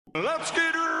Let's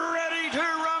get ready to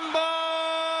rumble!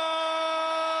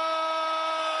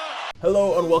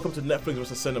 Hello and welcome to Netflix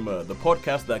vs. Cinema, the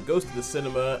podcast that goes to the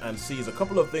cinema and sees a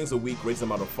couple of things a week, rates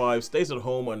them out of 5, stays at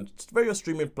home on various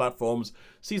streaming platforms,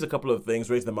 sees a couple of things,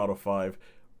 rates them out of 5,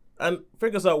 and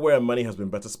figures out where money has been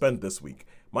better spent this week.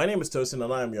 My name is Tosin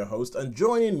and I am your host, and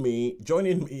joining me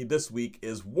this week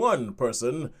is one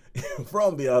person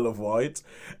from the Isle of Wight,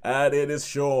 and it is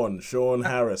Sean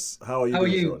Harris. How are you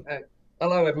doing, Sean?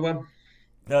 Hello, everyone.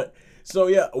 We're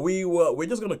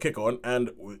just gonna kick on, and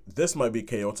this might be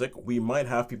chaotic. We might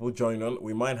have people join on.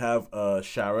 We might have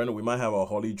Sharon. We might have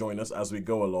Holly join us as we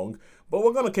go along. But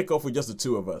we're gonna kick off with just the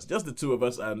two of us,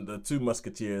 and the Two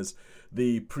Musketeers,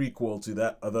 the prequel to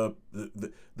that other,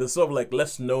 the sort of like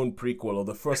less known prequel or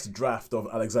the first draft of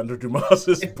Alexander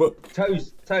Dumas's book.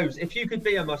 Toes. If you could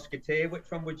be a musketeer, which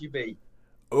one would you be?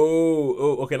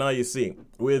 Okay, now you see.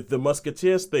 With the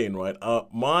Musketeers thing, right,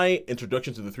 my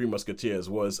introduction to the Three Musketeers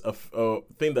was a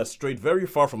thing that strayed very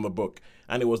far from the book,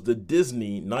 and it was the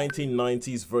Disney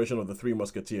 1990s version of the Three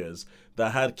Musketeers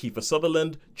that had Kiefer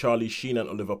Sutherland, Charlie Sheen, and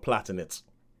Oliver Platt in it.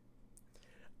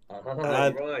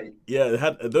 Right.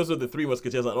 Yeah, those were the Three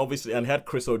Musketeers, and obviously, and had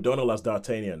Chris O'Donnell as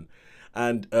D'Artagnan,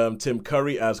 and Tim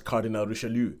Curry as Cardinal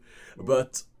Richelieu.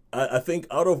 But I think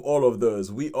out of all of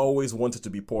those, we always wanted to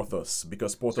be Porthos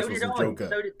because Porthos was the Joker.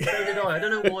 So did I. I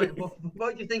don't know why.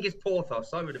 Why do you think it's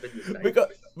Porthos? I would have been the same.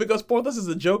 Because Porthos is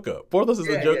the Joker. Porthos is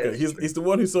the Joker. He's the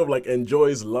one who sort of like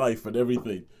enjoys life and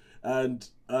everything, and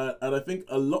I think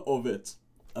a lot of it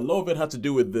had to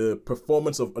do with the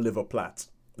performance of Oliver Platt.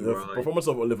 The performance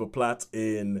of Oliver Platt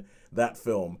in that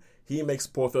film. He makes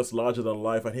Porthos larger than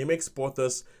life, and he makes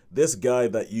Porthos this guy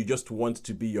that you just want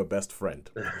to be your best friend.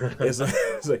 It's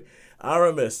like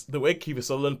Aramis, the way Kiefer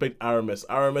Sutherland played Aramis.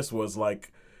 Aramis was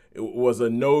like, it was a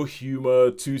no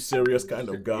humor, too serious kind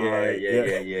of guy.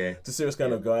 Yeah. Too serious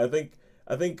kind of guy. I think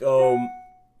so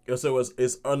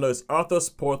it's Arthos,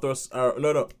 Porthos,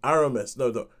 Aramis.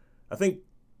 No. I think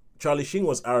Charlie Sheen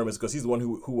was Aramis because he's the one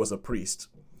who was a priest.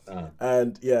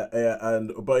 Either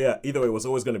way, it was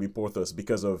always going to be Porthos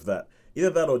because of that. Either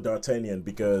that or D'Artagnan,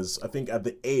 because I think at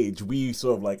the age we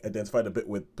sort of like identified a bit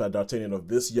with D'Artagnan of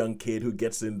this young kid who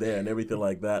gets in there and everything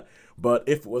like that. But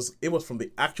if it was from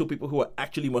the actual people who are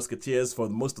actually musketeers for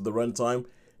most of the runtime,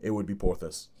 it would be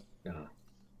Porthos.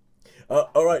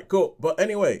 All right, cool. But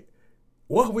anyway,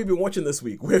 what have we been watching this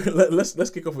week? Let's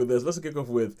kick off with this. Let's kick off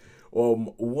with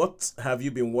what have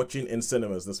you been watching in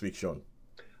cinemas this week, Sean?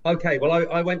 Okay, well,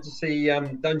 I went to see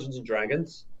Dungeons and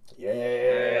Dragons.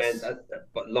 Yes. And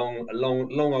but a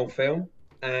long old film.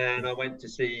 And I went to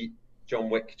see John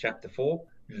Wick Chapter 4,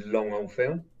 long old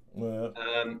film.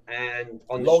 And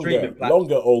on the streaming platform,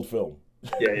 longer old film.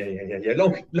 Yeah.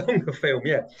 Longer film,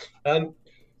 yeah. And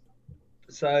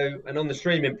on the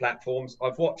streaming platforms,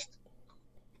 I've watched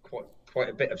quite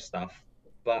a bit of stuff,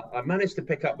 but I managed to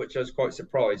pick up, which I was quite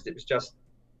surprised. It was just,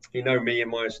 you know me and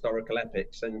my historical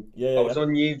epics, and I was on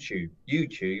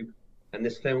YouTube, and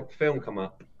this film come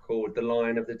up called The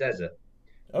Lion of the Desert,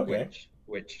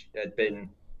 which had been,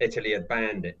 Italy had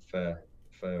banned it for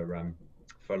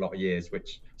a lot of years.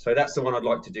 So that's the one I'd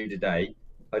like to do today.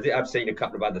 I've seen a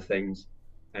couple of other things,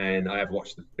 and I have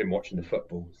been watching the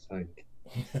football. So.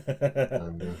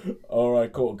 All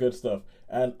right, cool, good stuff.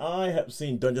 And I have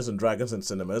seen Dungeons and Dragons in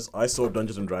cinemas. I saw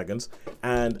Dungeons and Dragons,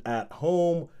 and at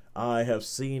home I have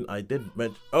seen. I did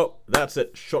mention. Oh, that's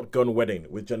it. Shotgun Wedding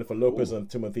with Jennifer Lopez and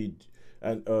Timothy,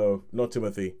 and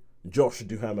Josh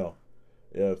Duhamel.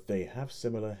 They have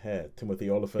similar hair. Timothy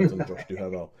Olyphant and Josh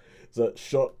Duhamel. So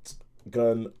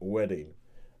Shotgun Wedding.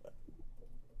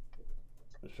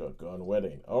 Shotgun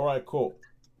Wedding. All right, cool.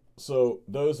 So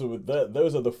those are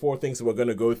the four things that we're going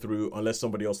to go through unless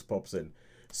somebody else pops in.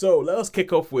 So let us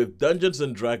kick off with Dungeons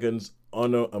and Dragons: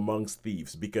 Honor Amongst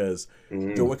Thieves, because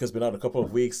John Wick has been out a couple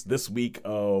of weeks. This week,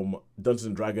 Dungeons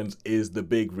and Dragons is the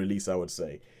big release, I would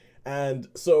say. And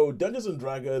so Dungeons and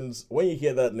Dragons, when you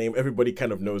hear that name, everybody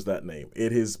kind of knows that name.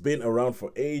 It has been around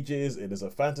for ages. It is a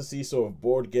fantasy sort of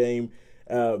board game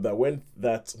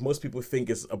that most people think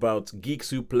is about geeks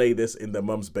who play this in their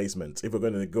mum's basement. If we're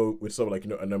going to go with sort of like,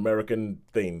 an American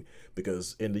thing,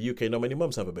 because in the UK, not many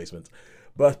mums have a basement.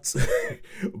 But so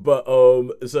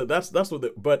that's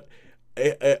what.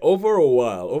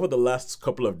 Over the last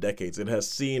couple of decades, it has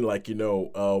seen a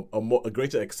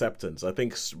greater acceptance. I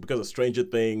think because of Stranger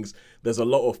Things, there's a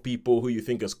lot of people who you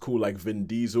think is cool, like Vin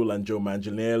Diesel and Joe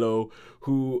Manganiello,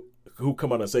 who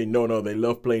come out and say no, they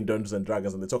love playing Dungeons and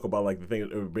Dragons, and they talk about like the thing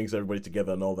that brings everybody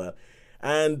together and all that.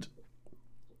 And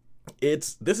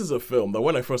this is a film that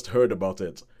when I first heard about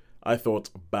it, I thought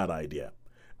bad idea.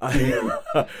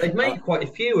 They've made quite a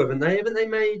few, haven't they? Haven't they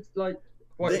made like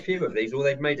quite a few of these, or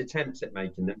they've made attempts at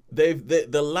making them.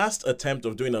 The last attempt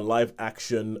of doing a live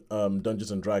action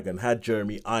Dungeons and Dragon had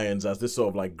Jeremy Irons as this sort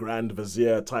of like Grand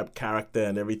Vizier type character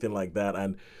and everything like that,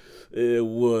 and it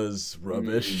was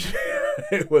rubbish.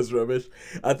 It was rubbish.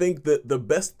 I think that the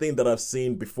best thing that I've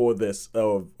seen before this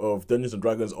of Dungeons and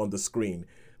Dragons on the screen,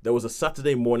 there was a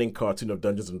Saturday morning cartoon of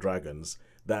Dungeons and Dragons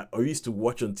that I used to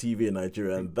watch on TV in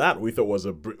Nigeria, and that we thought was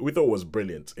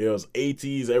brilliant. It was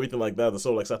 80s, everything like that. The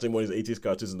sort of like Saturday mornings 80s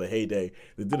cartoons in the heyday.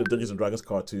 They did a Dungeons and Dragons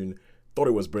cartoon. Thought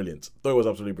it was brilliant. Thought it was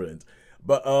absolutely brilliant.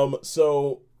 But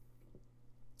so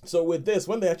with this,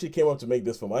 when they actually came up to make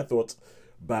this film, I thought,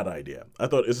 bad idea. I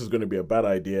thought this was going to be a bad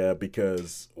idea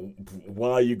because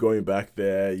why are you going back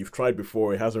there? You've tried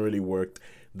before. It hasn't really worked.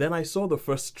 Then I saw the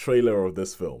first trailer of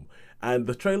this film, and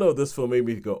the trailer of this film made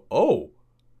me go, oh,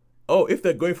 if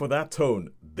they're going for that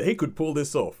tone, they could pull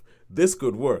this off. This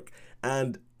could work.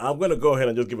 And I'm going to go ahead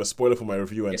and just give a spoiler for my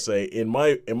review and say, in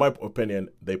my opinion,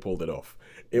 they pulled it off.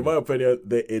 In my opinion,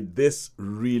 this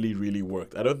really, really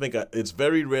worked. I don't think it's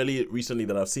very rarely recently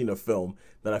that I've seen a film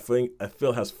that I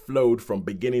feel has flowed from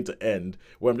beginning to end,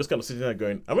 where I'm just kind of sitting there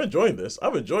going, I'm enjoying this. Yeah,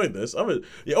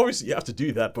 obviously you have to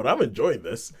do that, but I'm enjoying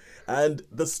this. And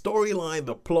the storyline,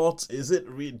 the plot,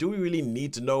 do we really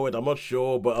need to know it? I'm not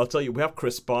sure, but I'll tell you, we have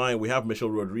Chris Pine, we have Michelle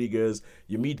Rodriguez.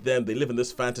 You meet them, they live in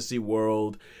this fantasy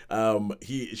world.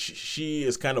 She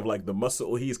is kind of like the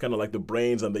muscle, he's kind of like the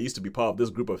brains, and they used to be part of this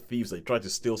group of thieves. They try to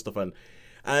steal stuff,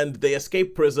 and they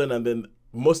escape prison, and then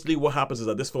mostly what happens is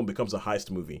that this film becomes a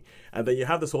heist movie. And then you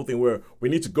have this whole thing where we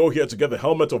need to go here to get the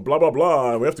helmet of blah, blah,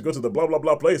 blah, and we have to go to the blah, blah,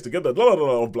 blah place to get the blah, blah,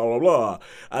 blah, blah, blah, blah.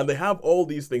 And they have all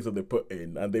these things that they put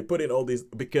in, and they put in all these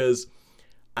because...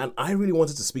 And I really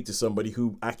wanted to speak to somebody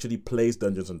who actually plays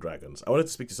Dungeons and Dragons. I wanted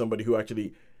to speak to somebody who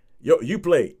actually... You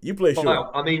play, sure.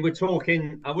 Well, I mean, we're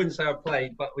talking... I wouldn't say I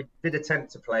played, but we did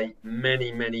attempt to play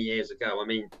many, many years ago. I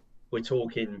mean, we're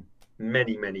talking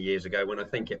many, many years ago when I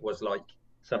think it was like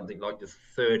something like the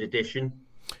 3rd edition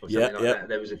or something like that.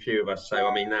 There was a few of us. So,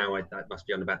 I mean, now that must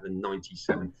be on about the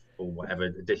 97th or whatever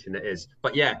edition it is.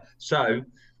 But yeah,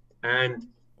 and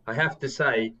I have to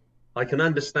say, I can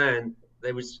understand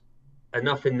there was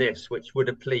enough in this which would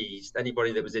have pleased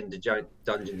anybody that was into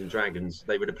Dungeons and Dragons.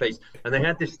 They would have pleased. And they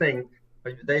had this thing.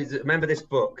 Remember this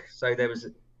book? So there was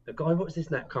a guy, what was his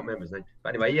name? I can't remember his name. But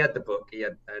anyway, he had the book.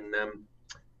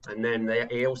 And then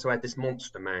he also had this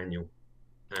monster manual.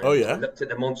 And I looked at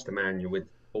the monster manual with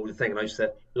all the things, and I used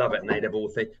to love it, and they'd have all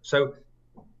the things. So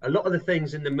a lot of the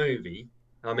things in the movie,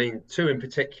 I mean, 2 in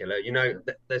particular,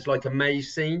 there's like a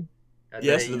maze scene.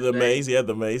 Yes, the maze,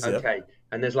 the maze, okay.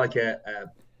 And there's like a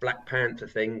Black Panther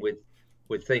thing with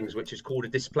things, which is called a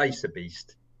displacer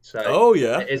beast. So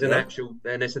it is an actual,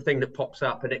 and it's a thing that pops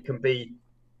up, and it can be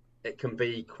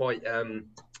quite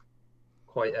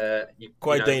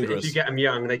dangerous. If you get them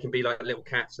young, they can be like little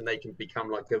cats, and they can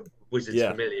become like a wizard's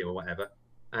familiar or whatever.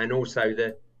 And also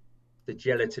the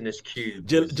gelatinous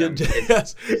cube is a thing.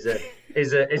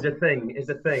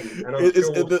 And I'm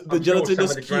sure gelatinous some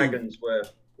of the dragons were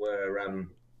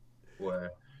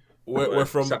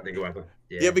from something or other.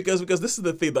 Yeah, because this is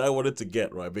the thing that I wanted to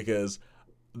get right, because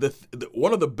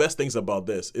one of the best things about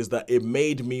this is that it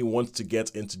made me want to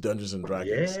get into Dungeons and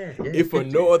Dragons. If for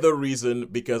no other reason,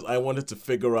 because I wanted to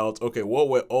figure out, okay, what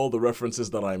were all the references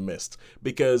that I missed?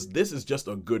 Because this is just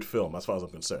a good film, as far as I'm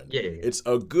concerned. It's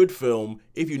a good film.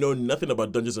 If you know nothing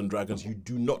about Dungeons and Dragons, you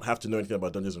do not have to know anything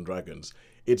about Dungeons and Dragons.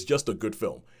 It's just a good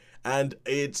film. And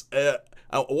it's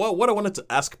what I wanted to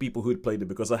ask people who'd played it,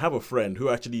 because I have a friend who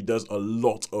actually does a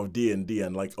lot of D&D,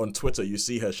 and like on Twitter you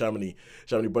see her Shamini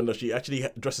Bunda. She actually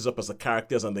dresses up as the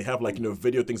characters, and they have like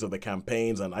video things of the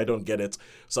campaigns, and I don't get it.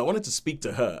 So I wanted to speak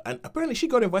to her, and apparently she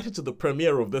got invited to the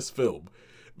premiere of this film,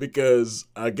 because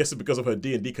I guess it's because of her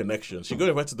D&D connection. She got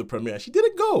invited to the premiere and she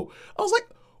didn't go. I was like,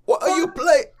 what are you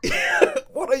playing?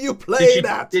 What are you playing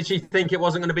at? Did she think it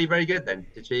wasn't going to be very good then?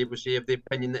 Was she of the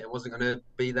opinion that it wasn't going to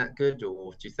be that good,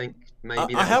 or do you think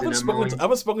maybe I haven't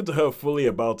spoken to her fully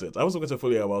about it.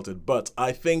 But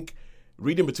I think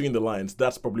reading between the lines,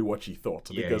 that's probably what she thought,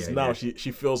 because now she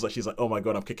feels like she's like, oh my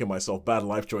god, I'm kicking myself, bad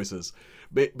life choices.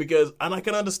 And I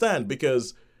can understand,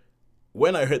 because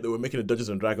when I heard they were making a Dungeons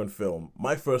and Dragons film,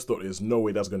 my first thought is, no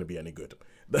way that's going to be any good.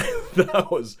 That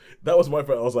was my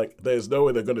first. I was like, there's no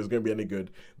way it's going to be any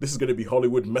good. This is going to be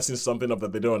Hollywood messing something up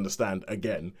that they don't understand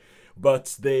again.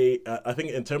 But I think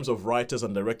in terms of writers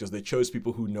and directors, they chose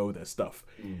people who know their stuff.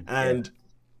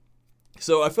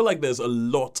 So I feel like there's a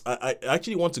lot. I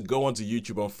actually want to go onto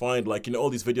YouTube and find all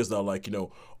these videos that are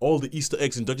all the Easter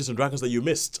eggs in Dungeons and Dragons that you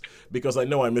missed, because I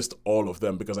know I missed all of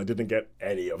them because I didn't get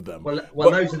any of them. Well,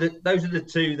 those are the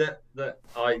two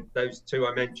those two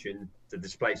I mentioned. the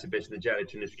Displacer Bits and the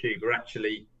Gelatinous Cube were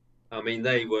actually, I mean,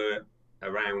 they were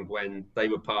around when they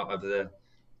were part of the.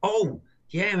 Oh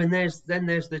yeah, and there's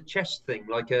the chess thing,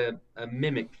 like a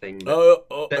mimic thing.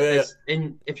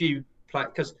 If you play,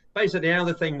 because basically how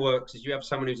the thing works is you have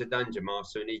someone who's a dungeon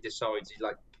master and he decides he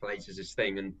like places his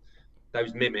thing, and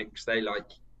those mimics they like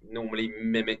normally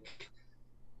mimic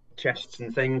chests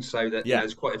and things, so that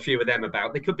there's quite a few of them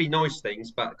about. They could be nice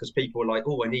things, but because people are like,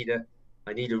 oh, I need a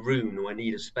rune or I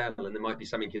need a spell, and there might be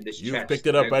something in this chest. You've picked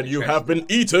it up and you have been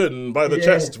eaten by the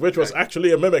chest, which was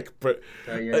actually a mimic.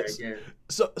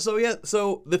 So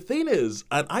the thing is,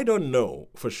 and I don't know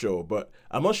for sure, but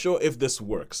I'm not sure if this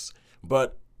works,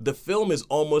 but the film is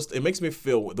almost, it makes me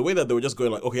feel the way that they were just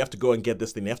going like, oh, you have to go and get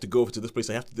this thing, you have to go over to this place,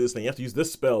 you have to do this thing, you have to use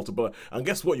this spell to, but, and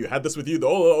guess what, you had this with you,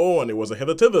 and it was a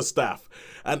hither-thither staff,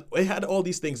 and it had all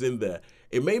these things in there.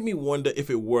 It made me wonder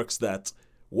if it works that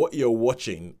what you're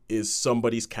watching is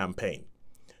somebody's campaign.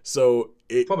 So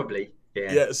it probably,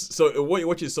 yeah. Yes. So what you're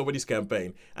watching is somebody's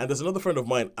campaign, and there's another friend of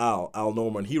mine, Al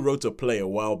Norman. He wrote a play a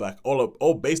while back,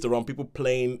 all based around people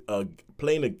playing a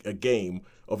game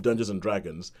of Dungeons and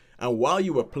Dragons. And while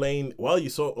you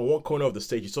saw on one corner of the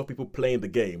stage, you saw people playing the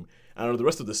game, and on the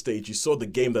rest of the stage, you saw the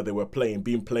game that they were playing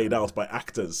being played out by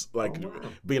actors, like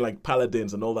being like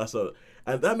paladins and all that sort of.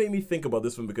 And that made me think about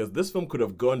this film, because this film could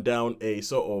have gone down a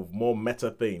sort of more meta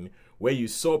thing where you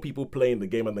saw people playing the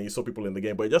game and then you saw people in the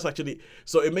game. But it just actually,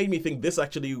 so it made me think this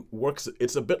actually works.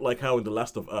 It's a bit like how in The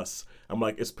Last of Us, I'm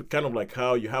like, it's kind of like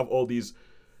how you have all these,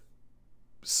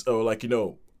 so like,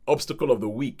 obstacle of the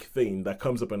week thing that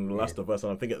comes up in The Last of Us.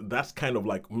 And I'm thinking that's kind of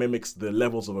like mimics the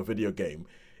levels of a video game.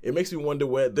 It makes me wonder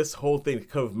where this whole thing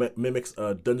kind of mimics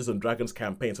a Dungeons and Dragons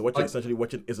campaign. So what you're essentially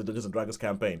watching is a Dungeons and Dragons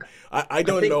campaign. I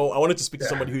don't know. I wanted to speak to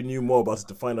somebody who knew more about it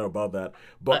to find out about that.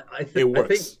 But it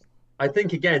works. I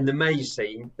think again, the maze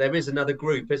scene, there is another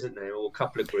group, isn't there? Or a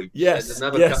couple of groups. Yes. There's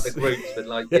another couple of groups that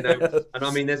like, and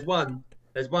I mean, there's one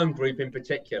group in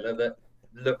particular that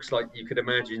looks like you could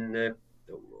imagine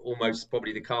almost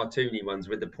probably the cartoony ones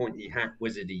with the pointy hat,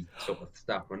 wizardy sort of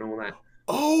stuff and all that.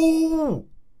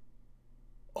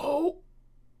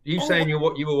 Saying you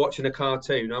were watching a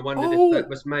cartoon? I wondered if that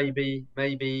was maybe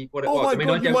what it was. I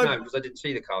mean, I don't know because I didn't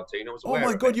see the cartoon. I was aware. Oh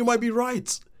my God, you might be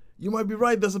right. You might be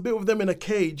right. There's a bit of them in a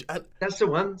cage, and that's the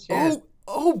ones. Yeah.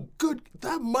 Oh, good.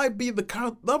 That might be the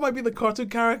cartoon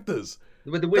characters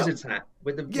with the wizard's hat.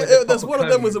 There's one of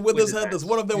them with a wizard's hat. There's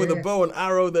one of them with a bow and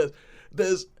arrow.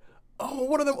 There's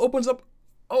one of them opens up.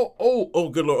 Oh,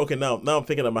 good Lord. Okay, now I'm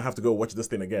thinking I might have to go watch this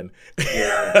thing again.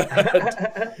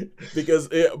 Yeah. Because,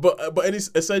 but it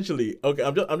is essentially, okay,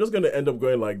 I'm just going to end up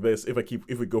going like this if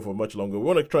we go for much longer. We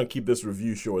want to try and keep this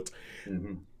review short.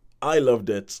 Mm-hmm. I loved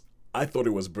it. I thought it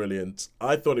was brilliant.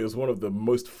 I thought it was one of the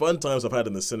most fun times I've had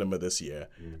in the cinema this year.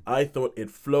 Mm. I thought it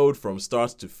flowed from start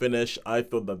to finish. I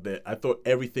thought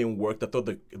everything worked. I thought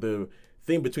the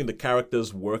thing between the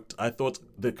characters worked. I thought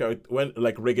when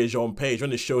like Regé-Jean Page,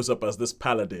 when he shows up as this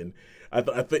paladin, I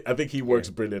think he works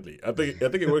brilliantly. I think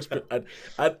it works.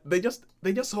 And they just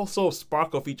all sort of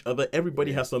spark off each other.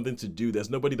 Everybody has something to do. There's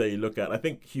nobody that you look at. I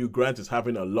think Hugh Grant is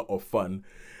having a lot of fun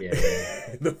in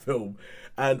the film,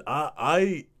 and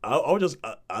I'll just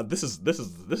this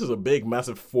is a big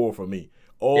massive 4 for me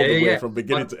all the way from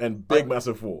beginning to end.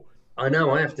 Massive 4. I know.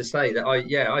 I have to say that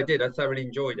I did. I thoroughly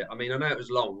enjoyed it. I mean, I know it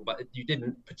was long, but it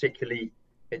didn't particularly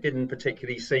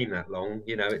seem that long.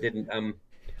 It didn't. I mean,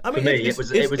 for me, it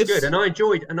was good, and I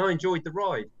enjoyed the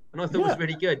ride, and I thought it was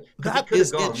really good. That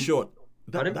is it. Short.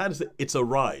 That is it. It's a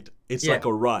ride. It's like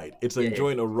a ride. It's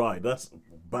enjoying a ride. That's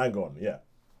bang on. Yeah.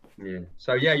 Yeah.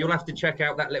 So you'll have to check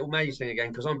out that little maze thing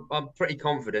again, because I'm pretty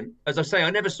confident. As I say, I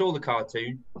never saw the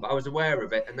cartoon, but I was aware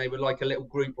of it, and they were like a little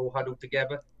group all huddled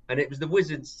together, and it was the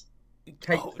wizard's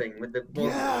cape thing with the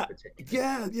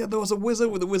there was a wizard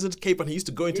with a wizard's cape, and he used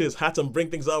to go into his hat and bring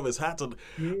things out of his hat, and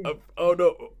I'm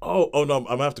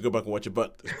gonna have to go back and watch it.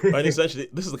 But essentially,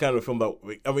 this is the kind of film that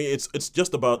it's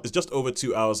just over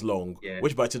 2 hours long,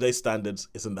 which by today's standards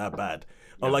isn't that bad,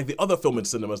 unlike the other film in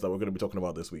cinemas that we're going to be talking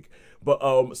about this week. But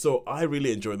so I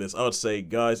really enjoyed this. I would say,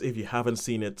 guys, if you haven't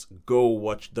seen it, go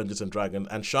watch Dungeons and Dragons.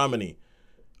 And Sharmini,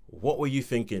 what were you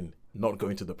thinking not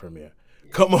going to the premiere?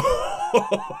 Come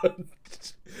on.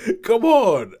 Come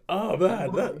on. Oh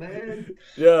man.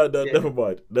 Yeah, never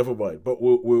mind. But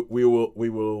we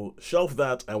will shelf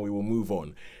that and we will move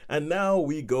on. And now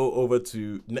we go over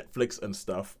to Netflix and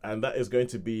stuff, and that is going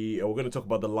to be we're going to talk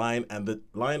about The Lion and the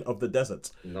Lion of the Desert.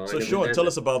 So Sean, tell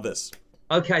us about this.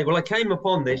 Okay, well, I came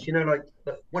upon this, like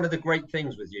one of the great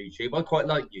things with YouTube. I quite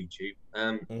like YouTube.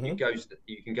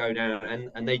 You can go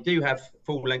down and they do have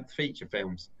full-length feature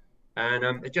films.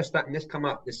 And this come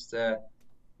up this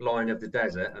line of the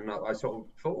desert, and I sort of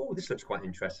thought, oh, this looks quite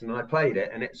interesting, and I played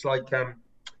it, and it's like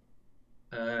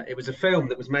it was a film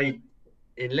that was made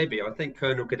in Libya. I think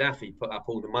Colonel Gaddafi put up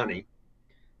all the money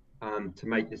to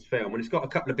make this film, and it's got a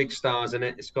couple of big stars in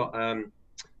it. It's got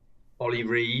Ollie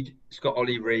Reed. It's got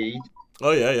Ollie Reed.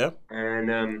 Oh yeah.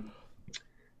 And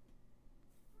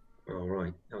oh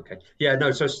right, okay, yeah,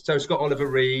 no. So it's got Oliver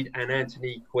Reed and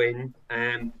Anthony Quinn,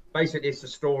 and basically it's the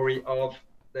story of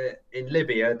in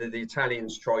Libya, the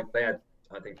Italians tried. They had,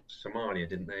 I think, Somalia,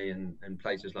 didn't they, and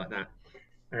places like that.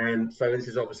 And so this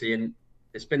is obviously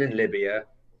it's been in Libya.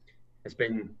 It's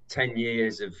been 10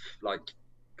 years of like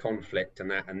conflict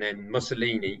and that, and then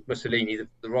Mussolini,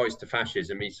 the rise to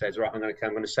fascism. He says, right, I'm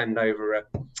going to send over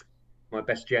my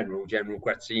best general, General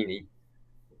Grazzini,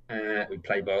 who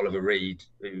played by Oliver Reed,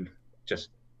 who just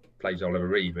plays Oliver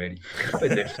Reed really.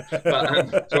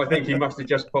 But so I think he must have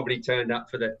just probably turned up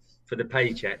for the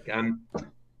paycheck.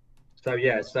 So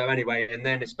yeah. So anyway, and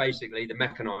then it's basically the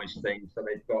mechanized thing. So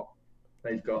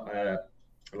they've got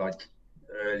like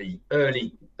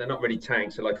early. They're not really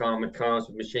tanks. They're like armored cars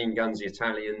with machine guns. The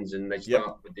Italians, and they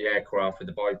start with the aircraft, with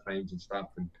the biplanes and stuff,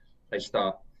 and they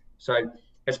start. So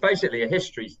it's basically a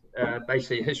history,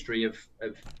 of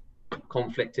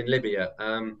conflict in Libya.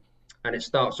 And it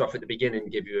starts off at the beginning,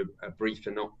 give you a brief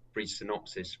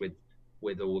synopsis with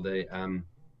all the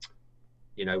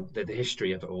the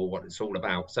history of it all, what it's all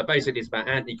about. So basically, it's about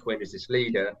Anthony Quinn as this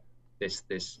leader, this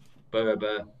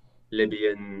Berber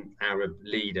Libyan Arab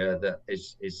leader that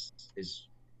is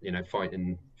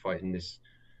fighting this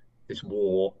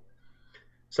war.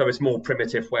 So it's more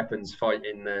primitive weapons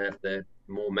fighting the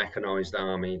more mechanized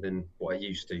army than what I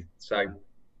used to. So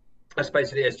that's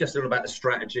basically it's just all about the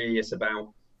strategy. It's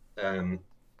about the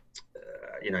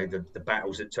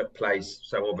battles that took place.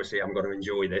 So obviously I'm going to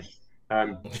enjoy this.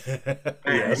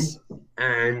 Yes.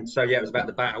 And so yeah, it was about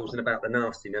the battles and about the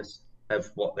nastiness of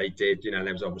what they did.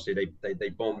 There was obviously they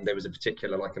bombed. There was a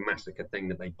particular like a massacre thing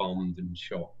that they bombed and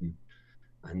shot and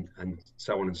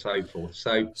so on and so forth.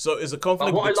 So is a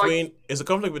conflict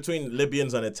between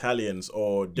Libyans and Italians,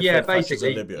 or different factions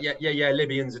in Libya? Yeah,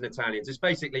 Libyans and Italians. It's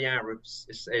basically Arabs.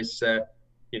 It's the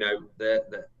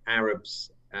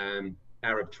Arabs,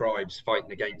 Arab tribes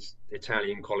fighting against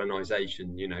Italian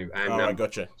colonization. And I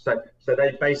gotcha. So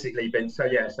they've basically been. So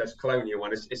it's colonial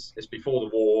one. It's before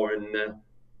the war, and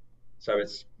so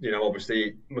it's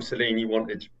obviously Mussolini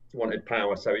wanted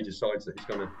power, so he decides that he's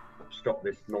going to stop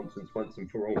this nonsense once and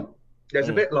for all. There's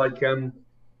a bit like I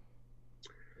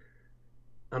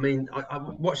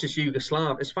watched this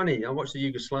Yugoslav. It's funny. I watched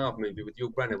the Yugoslav movie with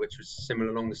Yul Brynner, which was similar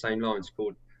along the same lines,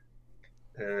 called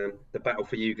The Battle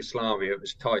for Yugoslavia. It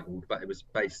was titled, but it was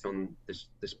based on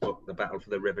this book, The Battle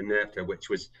for the River Nerka, which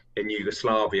was in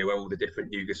Yugoslavia, where all the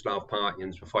different Yugoslav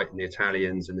partisans were fighting the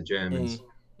Italians and the Germans.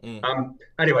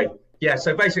 Anyway, yeah.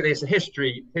 So basically, it's a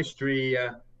history,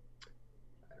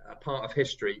 a part of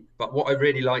history. But what I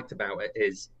really liked about it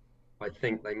is, I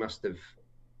think they must have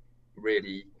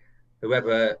really,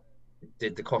 whoever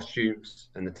did the costumes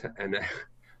and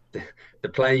the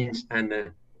planes and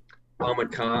the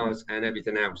armored cars and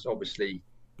everything else, obviously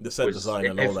the set design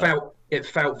and all that. It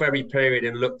felt very period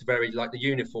and looked very like the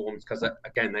uniforms, because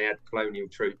again they had colonial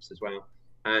troops as well,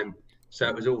 and so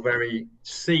it was all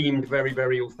seemed very,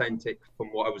 very authentic from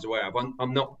what I was aware of.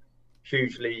 I'm not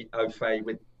hugely au fait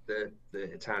with the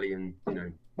Italian,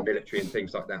 military and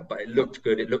things like that, but it looked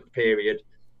good. It looked period.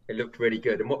 It looked really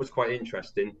good. And what was quite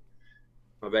interesting,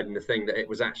 I read in the thing that it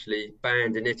was actually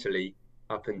banned in Italy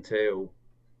up until,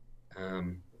 I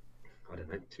don't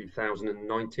know,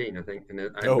 2019, I think. And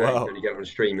wow. Only get on a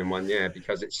streaming one,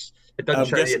 because it doesn't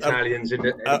show the Italians in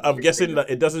it. I'm guessing that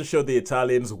it doesn't show the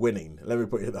Italians winning. Let me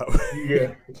put it that way.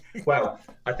 Yeah. Well,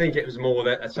 I think it was more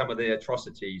that some of the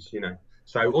atrocities,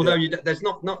 So although there's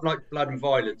not like blood and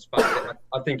violence, but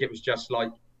I think it was just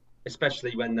like,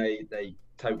 especially when they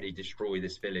totally destroy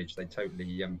this village, they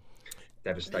totally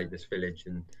devastate this village.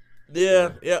 And I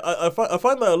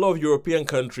find that a lot of European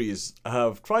countries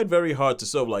have tried very hard to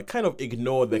sort of like kind of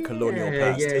ignore their colonial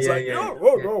past.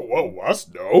 No, us,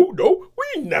 no,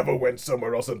 we never went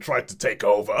somewhere else and tried to take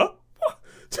over.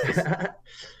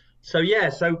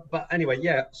 But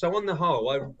anyway, so on the whole,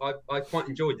 I quite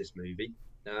enjoyed this movie,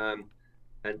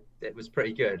 and it was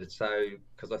pretty good. So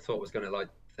because I thought I was going to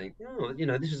think,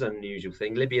 this is an unusual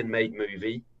thing. Libyan-made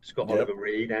movie. It's got Oliver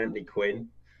Reed, Anthony Quinn.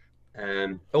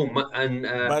 Bankrolled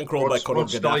by Rod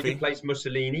Steiger plays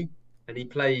Mussolini, and he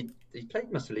played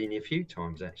Mussolini a few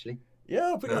times actually.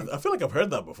 Yeah, I feel like I've heard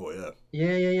that before.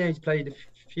 Yeah. He's played a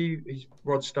few. He's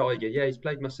Rod Steiger. Yeah, he's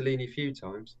played Mussolini a few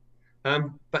times.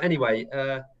 But anyway,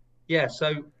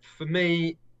 So for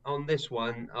me on this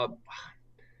one,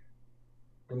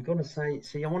 I'm gonna say,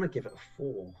 I want to give it a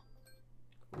 4.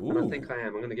 Ooh. And I think I am.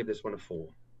 I'm going to give this one a 4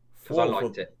 because I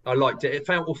liked it. I liked it. It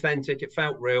felt authentic. It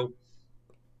felt real.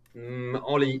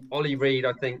 Ollie Reed,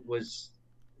 I think, was,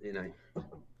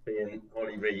 being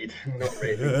Ollie Reed, not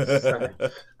really. So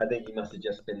I think he must have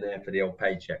just been there for the old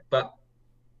paycheck. But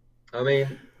I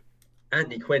mean,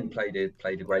 Anthony Quinn played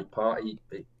a great part.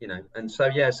 And so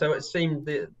so it seemed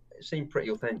pretty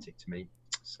authentic to me.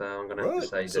 So I'm going to have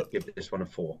to say give this one a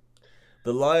 4.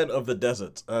 The Lion of the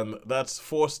Desert, that's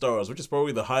 4 stars, which is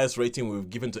probably the highest rating we've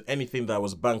given to anything that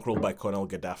was bankrolled by Colonel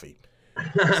Gaddafi.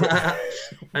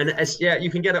 And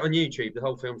you can get it on YouTube. The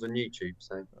whole film's on YouTube.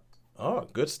 So,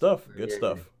 good stuff. Good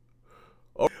stuff.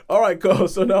 Yeah. All right, cool.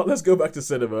 So now let's go back to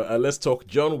cinema and let's talk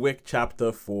John Wick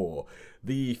Chapter 4,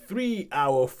 the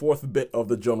 3-hour fourth bit of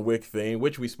the John Wick thing,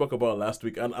 which we spoke about last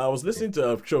week. And I was listening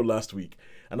to a show last week,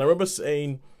 and I remember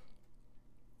saying,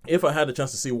 if I had a chance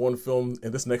to see one film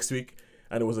in this next week,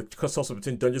 and it was a toss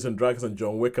between Dungeons and Dragons and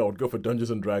John Wick, I would go for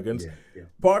Dungeons and Dragons. Yeah.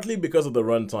 Partly because of the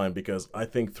runtime, because I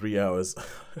think 3 hours.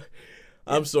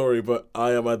 I'm sorry, but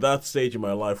I am at that stage in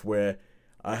my life where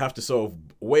I have to sort of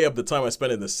weigh up the time I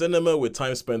spend in the cinema with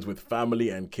time spent with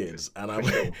family and kids. And I'm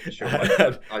sure.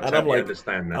 I totally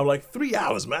understand that. I'm like, 3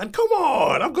 hours, man. Come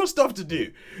on. I've got stuff to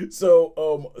do.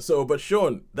 But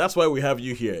Sean, that's why we have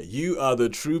you here. You are the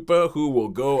trooper who will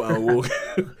go and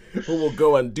who will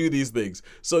go and do these things.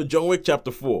 So John Wick Chapter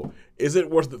 4, is it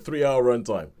worth the 3-hour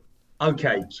runtime?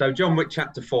 Okay, so John Wick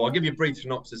Chapter 4, I'll give you a brief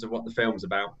synopsis of what the film's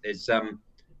about. It's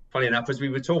funny enough, as we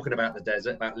were talking about the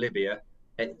desert, about Libya,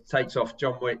 it takes off.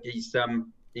 John Wick, he's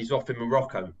off in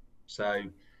Morocco,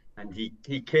 and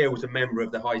he kills a member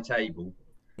of the High Table.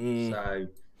 So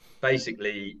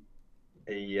basically,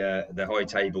 the High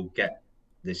Table get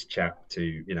this chap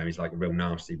to, he's like a real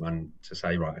nasty one, to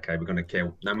say, right, okay, we're going to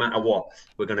kill, no matter what,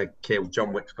 we're going to kill.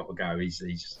 John Wick's got to go. He's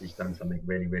done something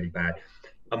really, really bad.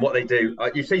 And what they do,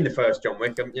 you've seen the first John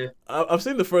Wick, haven't you? I've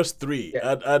seen the first 3,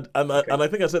 and I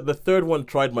think I said the third one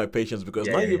tried my patience, because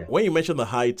when you mentioned the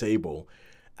High Table,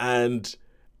 and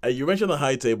you mentioned the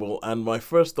High Table, and my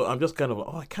first thought, I'm just kind of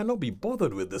like, I cannot be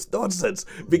bothered with this nonsense,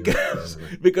 because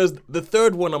the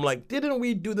third one, I'm like, didn't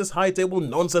we do this High Table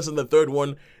nonsense in the third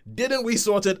one? Didn't we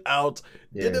sort it out?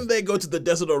 Yeah. Didn't they go to the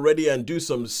desert already and do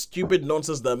some stupid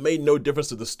nonsense that made no difference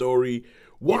to the story?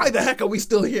 Why the heck are we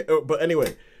still here? But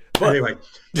anyway.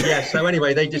 So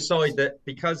anyway, they decide that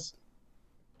because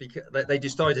they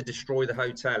decide to destroy the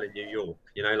hotel in New York,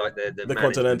 like the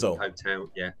Continental Hotel,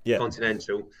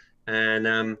 Continental,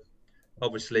 and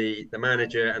obviously the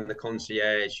manager and the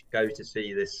concierge go to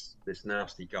see this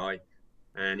nasty guy,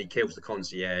 and he kills the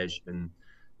concierge and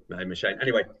machine.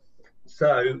 Anyway,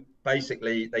 so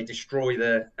basically they destroy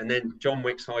and then John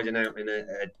Wick's hiding out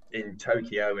in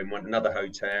Tokyo in another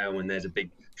hotel, and there's a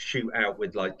big shootout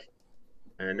with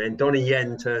and then Donnie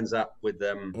Yen turns up with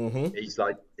them. He's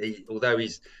like,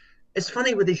 it's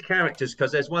funny with these characters,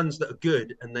 because there's ones that are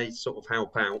good and they sort of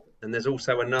help out, and there's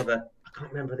also another, I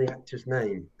can't remember the actor's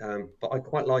name, but I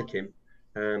quite like him.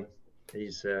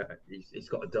 He's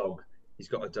got a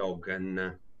dog.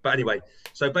 And but anyway,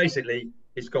 so basically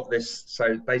he's got this.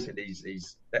 So basically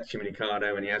he's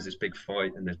excommunicado, and he has this big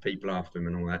fight, and there's people after him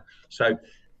and all that. So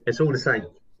it's all the same.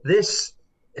 This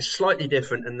is slightly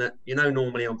different in that,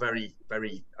 normally I'm very,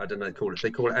 very, I don't know, they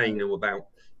call it anal about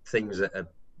things that are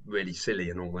really silly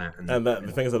and all that. And that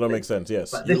the things that don't make sense,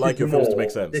 yes. You like your films to make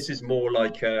sense. This is more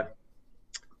like, should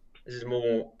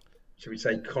we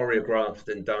say, choreographed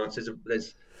and dance.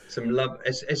 There's some love.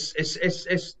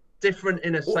 It's different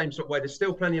in a same sort of way. There's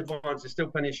still plenty of violence, there's still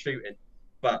plenty of shooting,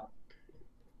 but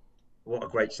what a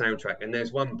great soundtrack. And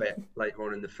there's one bit later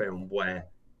on in the film where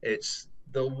it's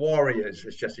the Warriors,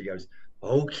 as Jesse goes,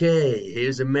 okay,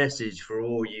 here's a message for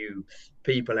all you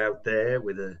people out there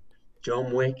with a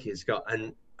John Wick has got.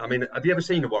 And I mean, have you ever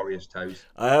seen the Warriors, Toes?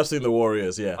 I have seen the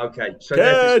Warriors, yeah. Okay, so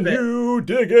can you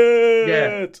dig it?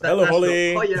 Yeah. Hello,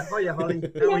 Holly. Hiya,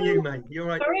 Holly. How are you, mate? You all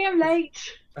right? Sorry, I'm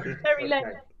late. Very late.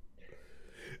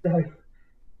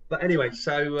 But anyway,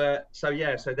 so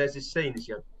there's this scene.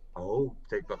 You go,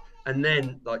 and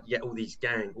then all these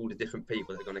all the different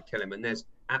people that are going to kill him, and there's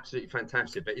absolutely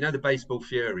fantastic. But the baseball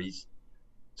furies.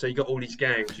 So you got all these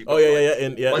gangs. You've got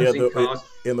one's in cars,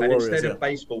 in the and Warriors, instead of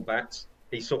baseball bats,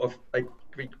 they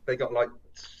got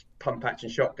pump action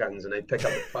shotguns, and they pick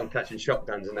up the pump action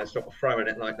shotguns, and they're sort of throwing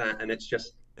it like that, and it's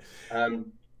just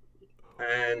and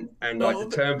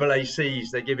the Turnbull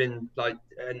ACs they're giving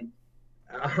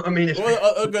I mean, it's...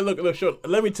 okay, look, Sean,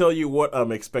 let me tell you what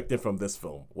I'm expecting from this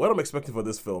film. What I'm expecting for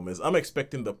this film is I'm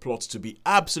expecting the plot to be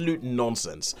absolute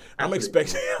nonsense. I'm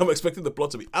expecting the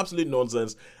plot to be absolute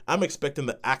nonsense. I'm expecting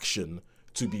the action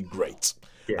to be great.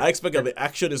 I expect that the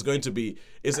action is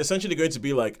essentially going to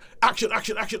be like action.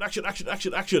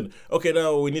 Okay,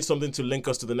 now we need something to link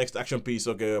us to the next action piece.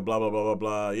 Okay, blah blah blah blah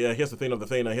blah. Yeah, here's the thing of the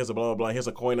thing. And here's a blah blah blah. Here's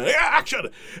a coin. And action.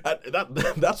 And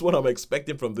that's what I'm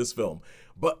expecting from this film.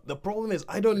 But the problem is,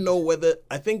 I don't know whether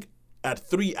I think at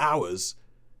 3 hours,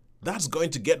 that's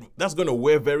going to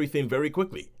wear very thin very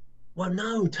quickly. Well,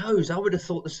 no, Toes, I would have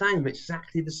thought the same,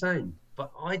 exactly the same. But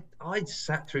I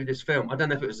sat through this film. I don't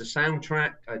know if it was the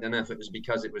soundtrack. I don't know if it was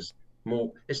because it was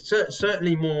more. It's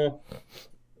certainly more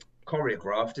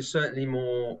choreographed. It's certainly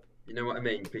more. You know what I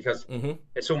mean? Because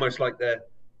it's almost like the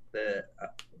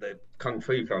kung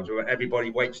fu films where everybody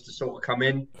waits to sort of come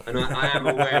in, and I am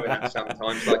aware of that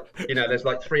sometimes. Like, you know, there's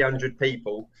like 300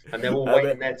 people, and they're all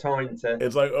waiting their time to.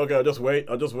 It's like, okay, I'll just wait.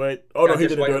 Oh no, he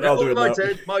didn't do it. I'll do it now.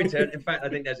 My turn. In fact, I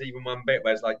think there's even one bit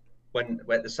where it's like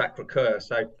where the Sacre-Cœur.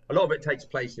 So a lot of it takes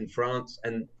place in France,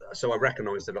 and so I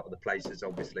recognised a lot of the places,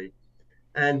 obviously.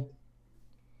 And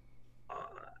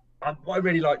what I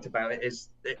really liked about it is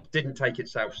it didn't take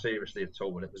itself seriously at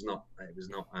all. It was not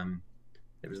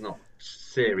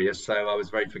serious, so I was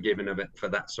very forgiving of it for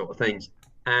that sort of things.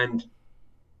 And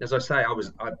as I say, I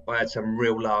had some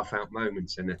real laugh out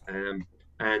moments in it. And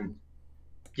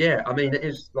yeah, I mean, it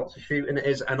is lots of shooting. It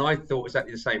is, and I thought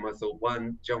exactly the same. I thought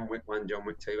John Wick 1, John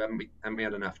Wick 2. Haven't we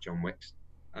had enough John Wicks?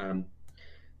 But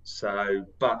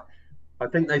I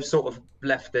think they've sort of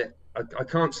left it. I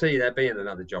can't see there being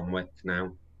another John Wick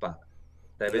now, but.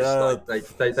 There is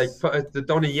they put the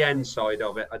Donnie Yen side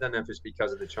of it. I don't know if it's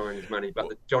because of the Chinese money,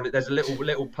 but there's a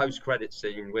little post-credit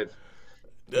scene with.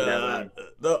 They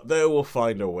will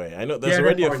find a way. I know there's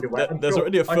already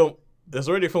a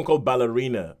film called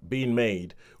Ballerina being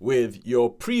made with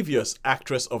your previous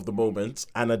actress of the moment,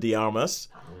 Ana de Armas.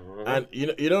 And you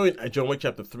know in John Wick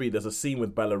Chapter 3 there's a scene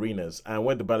with ballerinas, and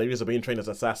when the ballerinas are being trained as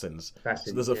assassins. So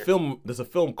there's a film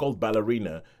called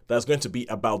Ballerina that's going to be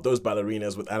about those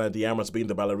ballerinas with Ana de Armas being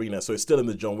the ballerina. So it's still in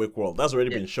the John Wick world. That's already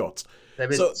been shot. So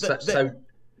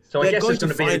I guess there's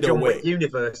going to be a John Wick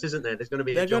universe, isn't there? There's going to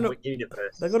be a John Wick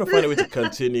universe. They're going to find a way to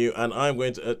continue, and I'm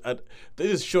going to.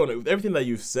 This is Sean. Everything that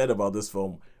you've said about this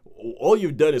film, all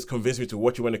you've done is convince me to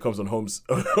watch it when it comes on home.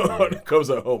 When it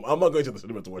comes at home, I'm not going to the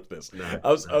cinema to watch this.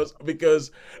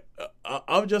 Because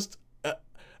I'm just.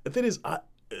 The thing is,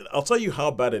 I'll tell you how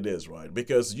bad it is, right?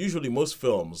 Because usually most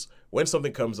films, when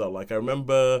something comes out, like I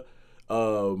remember,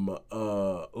 like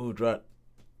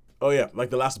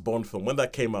the last Bond film, when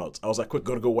that came out, I was like, quick,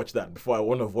 gotta go watch that before I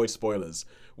want to avoid spoilers.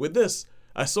 With this,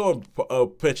 I saw a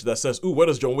pitch that says, where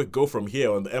does John Wick go from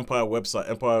here on the Empire website,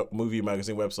 Empire Movie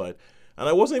Magazine website? And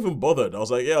I wasn't even bothered. I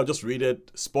was like, yeah, I'll just read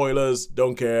it. Spoilers,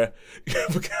 don't care.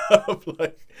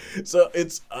 So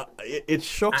it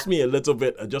shocks me a little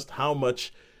bit just how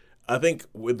much. I think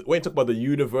when you talk about the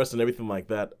universe and everything like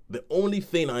that, the only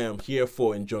thing I am here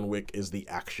for in John Wick is the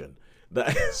action.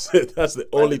 That's the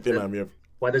only thing I'm here for.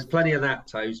 Well, there's plenty of that,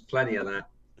 Toes. Plenty of that.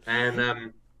 And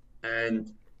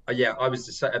I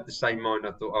was at the same mind.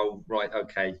 I thought, oh right,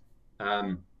 okay.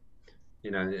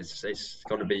 It's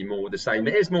going to be more the same.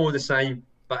 It is more the same,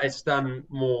 but it's done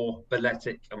more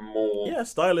balletic and more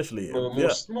stylishly,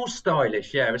 more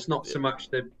stylish. Yeah, it's not so much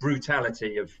the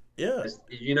brutality of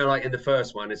like in the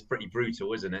first one, it's pretty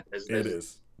brutal, isn't it? It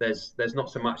is. There's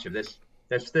not so much of this.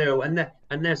 There's still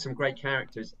there's some great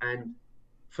characters, and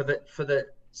for the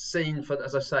scene, for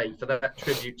that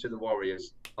tribute to the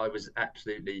Warriors, I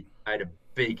had a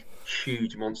big,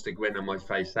 huge monster grin on my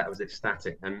face. That was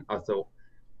ecstatic, and I thought,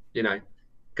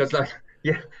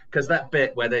 because that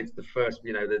bit where the first,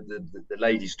 the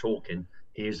ladies talking,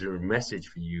 here's a message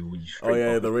for you.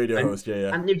 The radio host,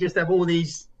 and you just have all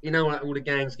these, like all the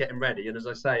gangs getting ready, and as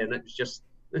I say, and it was just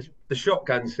the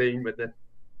shotgun scene with the,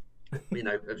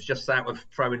 it was just out of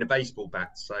throwing the baseball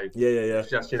bats. So it's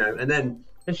just, and then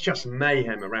it's just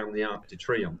mayhem around the Arc de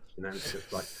Triomphe. It's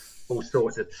just like all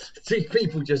sorts of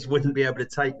people just wouldn't be able to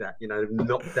take that.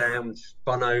 Knocked down,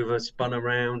 spun over, spun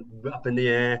around, up in the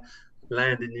air,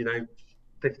 landing,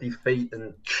 50 feet,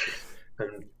 and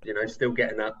still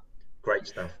getting up. Great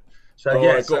stuff. So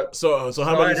so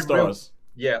how many stars?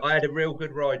 I had a real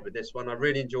good ride with this one. I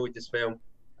really enjoyed this film.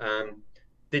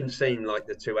 Didn't seem like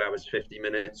the 2 hours 50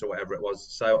 minutes or whatever it was.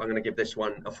 So I'm going to give this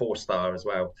one a 4-star as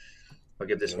well. I'll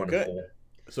give this one a 4.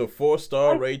 So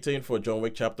 4-star rating for John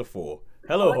Wick Chapter 4.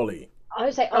 Hello, Holly. I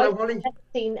would say I've never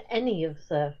seen any of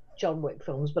the John Wick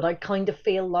films, but I kind of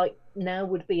feel like now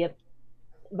would be a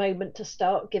moment to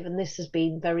start, given this has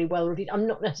been very well reviewed. I'm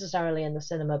not necessarily in the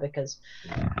cinema because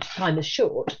time is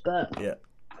short, but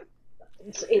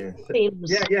it seems.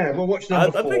 Well, watch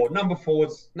number 4.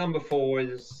 Number four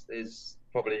is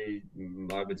probably,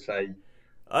 I would say.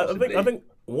 I think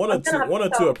one or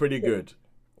two are pretty good.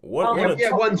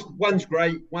 Yeah, one's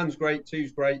great,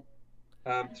 two's great,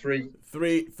 three.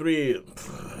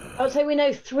 I would say we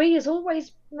know 3 is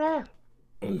always there.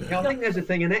 Yeah, I think there's a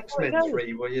thing in X-Men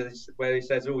 3 where he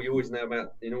says, "Oh, you always know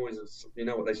about, you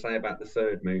know what they say about the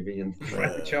third movie and the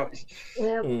franchise."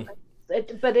 Yeah,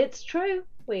 but it's true.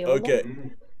 We all know.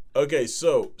 Okay,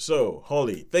 so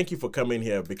Holly, thank you for coming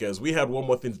here because we had one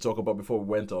more thing to talk about before we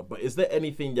went off. But is there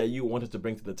anything that you wanted to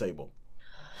bring to the table?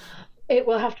 It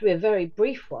will have to be a very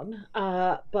brief one,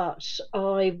 but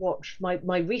I watched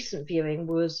my recent viewing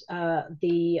was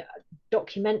the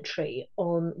documentary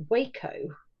on Waco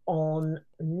on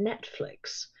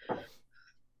Netflix,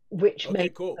 which okay,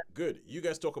 cool, good. You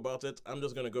guys talk about it. I'm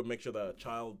just gonna go make sure that a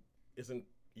child isn't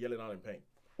yelling out in pain.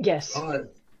 Yes.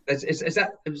 Is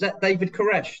that David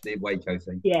Koresh, the Waco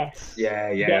thing? Yes. Yeah.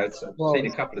 Yes, I've seen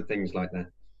a couple of things like that.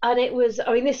 And it was,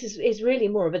 I mean, this is really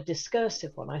more of a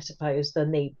discursive one, I suppose,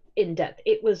 than the in-depth.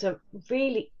 It was a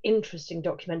really interesting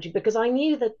documentary because I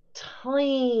knew the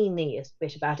tiniest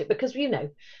bit about it because,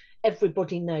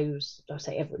 everybody knows, I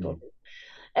say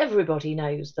everybody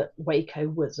knows that Waco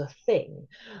was a thing.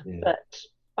 Yeah. But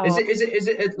is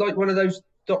it like one of those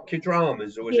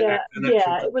docudramas or is it an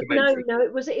actual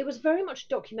documentary? It was very much a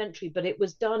documentary, but it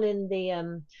was done in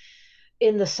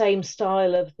the same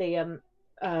style of the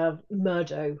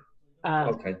Murdo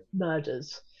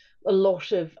murders. A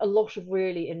lot of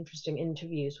really interesting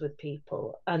interviews with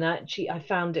people, and actually I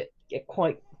found it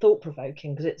quite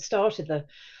thought-provoking because it started the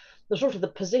sort of the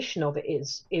position of it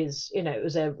is it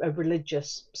was a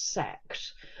religious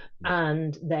sect,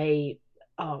 and they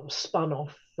are spun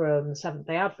off from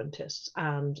Seventh-day Adventists,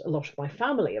 and a lot of my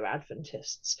family are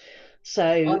Adventists.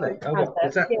 So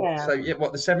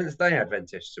what the Seventh-day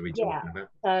Adventists are we talking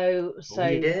about?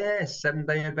 Yes,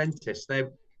 Seventh-day Adventists.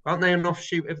 Aren't they an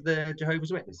offshoot of the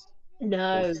Jehovah's Witness?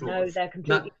 No, they're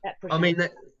completely separate. I mean,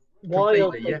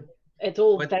 completely, it's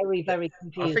all very, very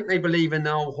confusing. I think they believe in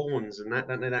the old horns and that,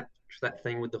 don't they? That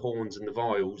thing with the horns and the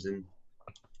vials and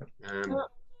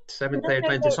Seventh-day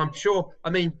Adventists. I'm sure. I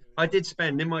mean, I did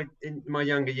spend in my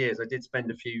younger years. I did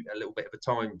spend a little bit of a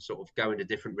time sort of going to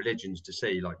different religions to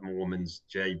see, like Mormons,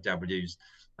 JWs,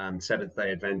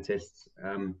 Seventh-day Adventists.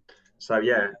 So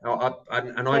yeah,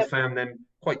 I found them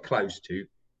quite close to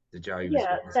the Jehovah's.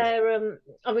 Yeah, they're.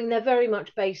 I mean, they're very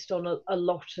much based on a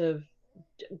lot of,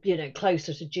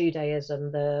 closer to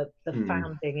Judaism. The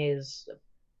founding is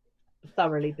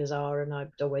thoroughly bizarre, and I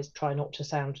always try not to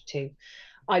sound too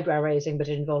eyebrow raising, but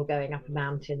it involved going up a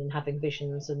mountain and having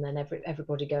visions, and then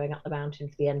everybody going up the mountain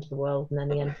to the end of the world, and then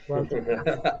the end of the world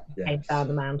came down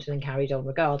the mountain and carried on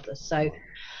regardless. So,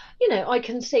 I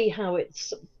can see how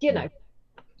it's,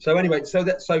 So anyway, so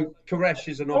Koresh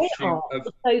is an offshoot of.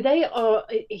 So they are.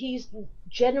 He's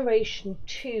generation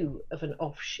 2 of an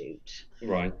offshoot,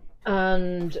 right?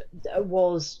 And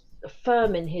was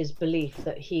firm in his belief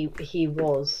that he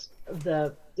was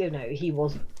he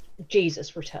was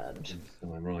Jesus returned.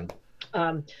 Right.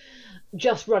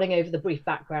 Just running over the brief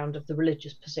background of the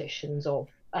religious positions of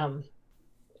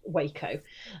Waco,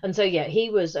 and so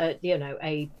he was a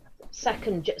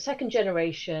second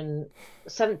generation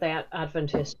Seventh-day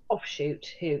Adventist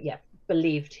offshoot who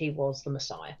believed he was the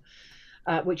Messiah,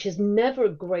 which is never a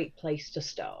great place to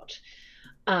start.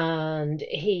 And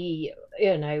he,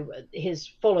 his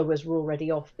followers were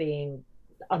already off being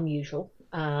unusual,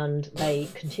 and they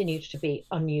continued to be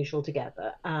unusual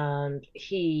together, and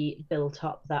he built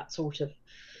up that sort of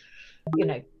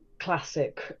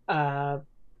classic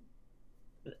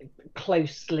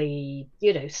closely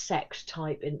sect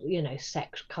type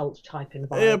sect cult type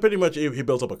environment. Yeah, pretty much he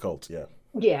built up a cult.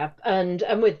 And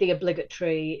with the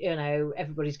obligatory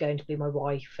everybody's going to be my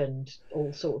wife and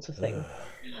all sorts of things.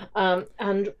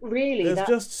 And really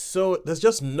there's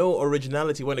just no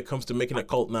originality when it comes to making a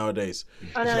cult nowadays.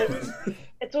 I know.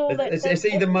 It's all it's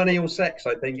either money or sex,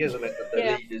 I think, isn't it?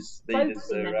 That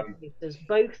the leaders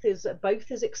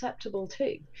both is acceptable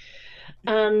too.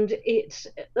 And it's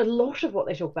a lot of what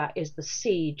they talk about is the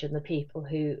siege and the people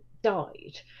who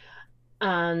died.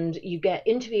 And you get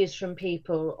interviews from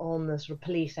people on the sort of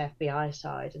police FBI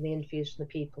side, and the interviews from the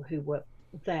people who were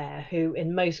there, who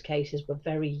in most cases were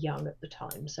very young at the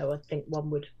time. So I think one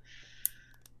would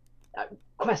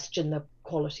question the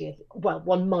quality of,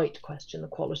 one might question the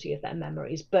quality of their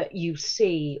memories, but you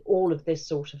see all of this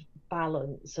sort of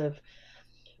balance of,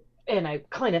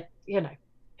 kind of,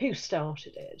 who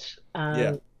started it,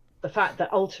 and the fact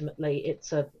that ultimately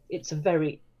it's a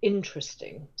very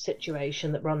interesting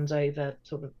situation that runs over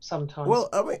sort of sometimes. Well,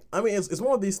 I mean, it's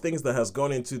one of these things that has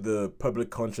gone into the public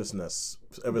consciousness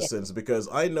ever since, because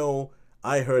I know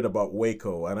I heard about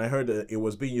Waco, and I heard that it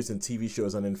was being used in TV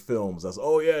shows and in films as,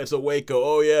 oh yeah, it's a Waco,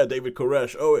 oh yeah, David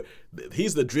Koresh, oh,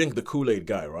 he's the drink the Kool-Aid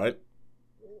guy, right?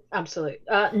 Absolutely.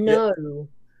 Yeah. No.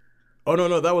 Oh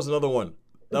no, that was another one.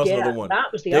 That was Yeah, another one.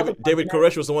 that was the other one. David No.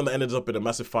 Koresh was the one that ended up in a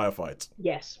massive firefight.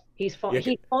 Yes, he's Yeah.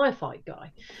 he's firefight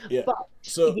guy. Yeah. But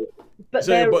So, but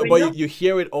you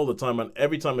hear it all the time, and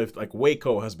every time if like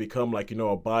Waco has become like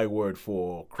a byword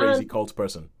for crazy cult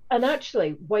person. And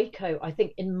actually, Waco, I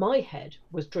think in my head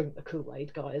was drink the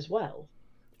Kool-Aid guy as well.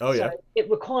 Oh yeah. So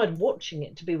it required watching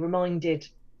it to be reminded,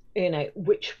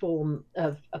 which form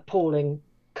of appalling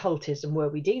cultism were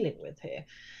we dealing with here,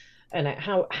 and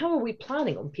how are we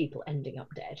planning on people ending up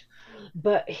dead?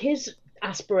 But his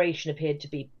aspiration appeared to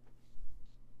be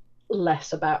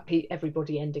less about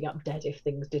everybody ending up dead if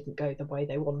things didn't go the way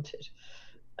they wanted.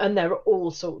 And there are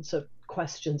all sorts of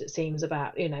questions, it seems,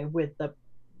 about with the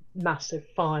massive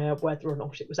fire, whether or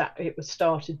not it was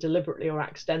started deliberately or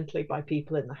accidentally by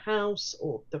people in the house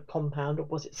or the compound, or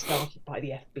was it started by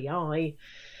the FBI?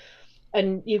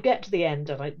 And you get to the end,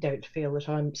 and I don't feel that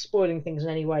I'm spoiling things in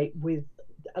any way, with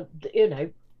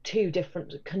two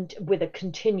different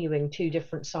continuing two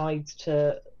different sides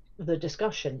to the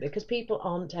discussion, because people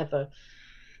aren't ever,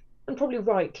 and probably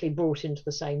rightly, brought into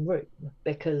the same room,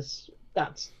 because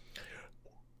that's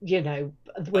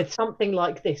with something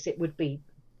like this it would be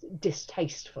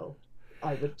distasteful,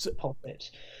 I would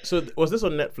posit. So was this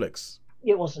on Netflix?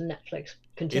 It was on Netflix.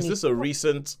 Is this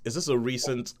a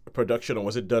recent production, or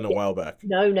was it done a while back?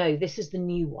 No, this is the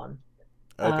new one.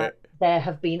 Okay. There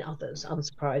have been others,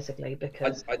 unsurprisingly,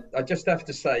 because I just have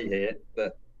to say here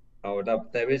that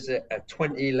there is a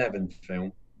 2011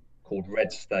 film called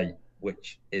Red State,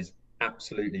 which is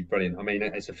absolutely brilliant. I mean,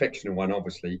 it's a fictional one,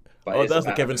 obviously, but that's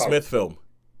the Kevin Smith film.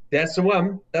 That's the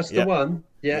one. That's the one.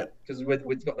 Yeah, because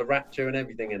we've got the rapture and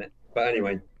everything in it. But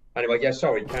anyway, yeah.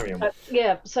 Sorry, carry on.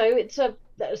 So it's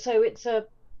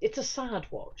a sad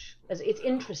watch. It's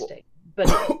interesting, but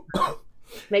it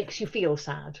makes you feel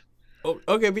sad. Oh,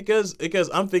 okay, because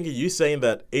I'm thinking you saying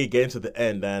that getting to the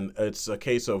end, and it's a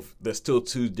case of there's still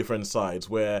two different sides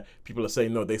where people are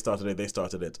saying no, they started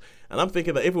it, and I'm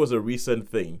thinking that if it was a recent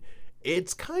thing,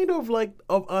 it's kind of like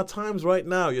of our times right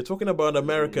now. You're talking about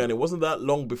America, and it wasn't that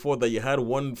long before that you had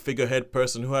one figurehead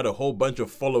person who had a whole bunch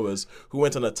of followers who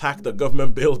went and attacked a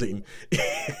government building.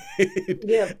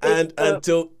 And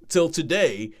until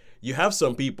today, you have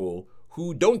some people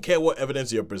who don't care what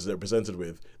evidence you're presented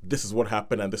with. This is what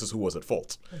happened, and this is who was at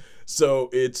fault. So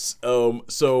it's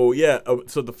so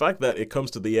the fact that it comes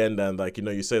to the end, and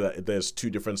you say that there's two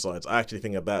different sides, I actually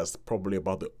think that that's probably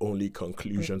about the only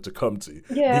conclusion to come to.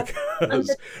 Yeah.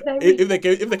 Because if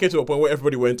they came to a point where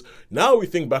everybody went, now we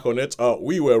think back on it,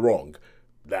 we were wrong.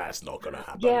 That's not going to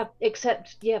happen. Yeah,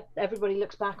 except everybody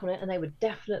looks back on it and they were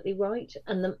definitely right.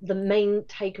 And the main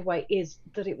takeaway is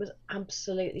that it was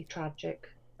absolutely tragic.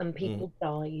 And people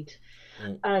died,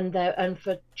 and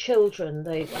for children,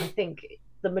 I think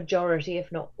the majority,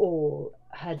 if not all,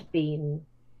 had been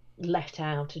let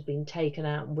out, had been taken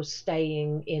out, and was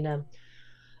staying in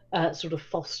a sort of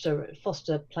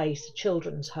foster place, a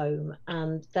children's home,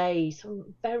 and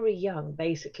some very young,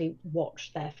 basically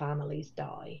watched their families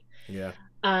die. Yeah,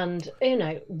 and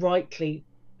rightly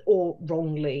or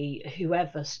wrongly,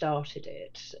 whoever started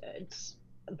it, it's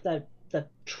the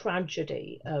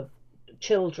tragedy of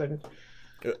children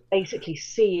basically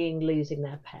losing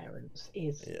their parents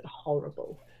is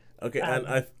horrible. Okay,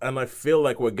 and I feel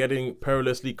like we're getting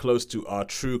perilously close to our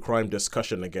true crime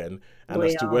discussion again, and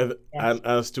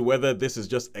as to whether this is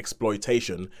just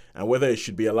exploitation and whether it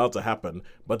should be allowed to happen.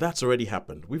 But that's already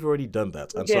happened. We've already done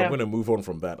that, and so I'm going to move on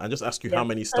from that and just ask you how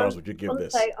many stars would you give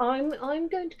this? I'm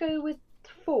going to go with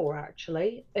 4.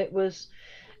 Actually,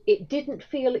 it didn't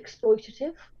feel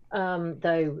exploitative.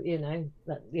 Though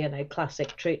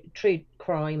classic true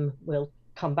crime. We'll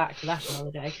come back to that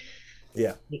another day.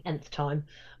 Yeah, the nth time.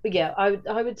 But yeah,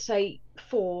 I would say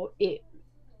 4. It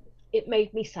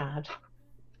made me sad.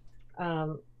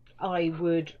 I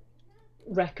would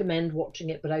recommend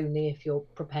watching it, but only if you're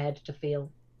prepared to feel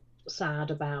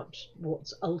sad about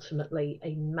what's ultimately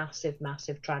a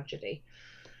massive tragedy.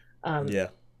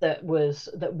 That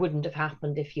wouldn't have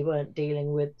happened if you weren't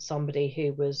dealing with somebody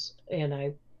who was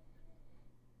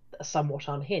somewhat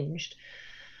unhinged,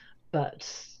 but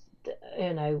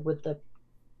with the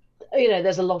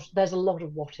there's a lot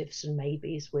of what ifs and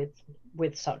maybes with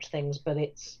such things, but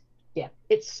it's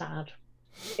sad.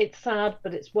 It's sad,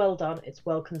 but it's well done, it's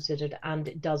well considered, and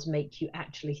it does make you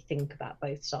actually think about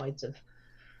both sides of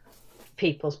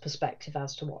people's perspective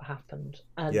as to what happened.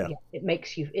 And it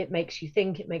makes you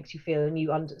think, it makes you feel, and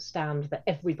you understand that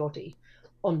everybody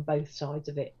on both sides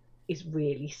of it is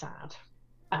really sad.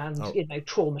 and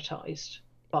traumatized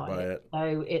by it.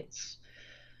 So it's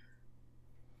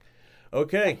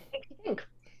okay. Think.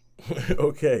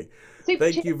 Okay.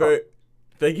 Thank you very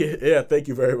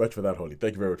much for that, Holly.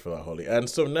 Thank you very much for that, Holly. And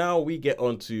so now we get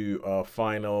on to our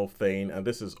final thing, and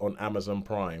this is on Amazon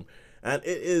Prime. And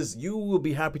it is, you will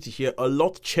be happy to hear, a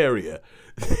lot cherrier.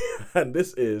 And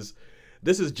this is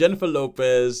Jennifer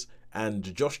Lopez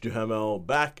and Josh Duhamel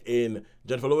back in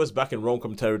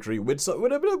rom-com territory with a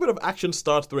little bit of action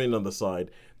stars thrown in on the side.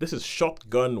 This is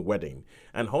Shotgun Wedding.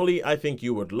 And Holly, I think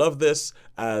you would love this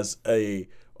as a,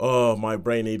 oh, my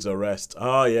brain needs a rest.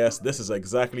 Ah, yes, this is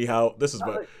exactly how, this is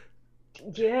what...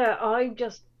 Yeah,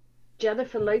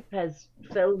 Jennifer Lopez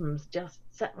films just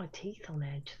set my teeth on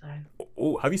edge, though.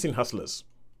 Oh, have you seen Hustlers?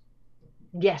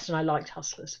 Yes, and I liked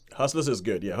Hustlers. Hustlers is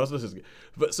good. Yeah, Hustlers is good.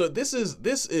 But so this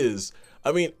is.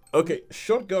 I mean, okay,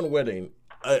 Shotgun Wedding.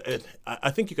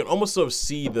 I think you can almost sort of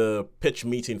see the pitch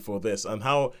meeting for this and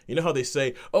how, you know how they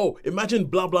say, oh, imagine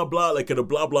blah blah blah, like in a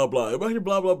blah blah blah, imagine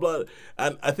blah blah blah,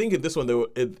 and I think in this one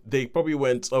they probably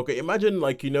went, okay, imagine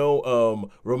like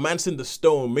Romancing the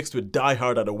Stone mixed with Die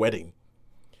Hard at a wedding.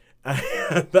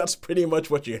 And that's pretty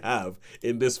much what you have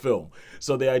in this film.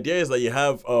 So the idea is that you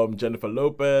have Jennifer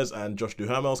Lopez and Josh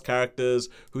Duhamel's characters,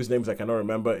 whose names I cannot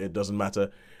remember, it doesn't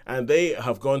matter. And they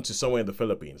have gone to somewhere in the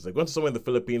Philippines. They've gone to somewhere in the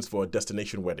Philippines for a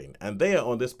destination wedding. And they are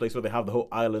on this place where they have the whole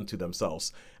island to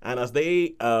themselves. And as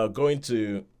they are going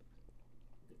to...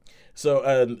 So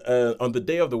on the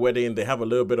day of the wedding, they have a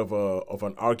little bit of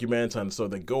an argument, and so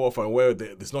they go off on where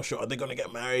they're not sure, are they going to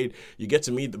get married? You get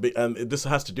to meet and this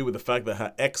has to do with the fact that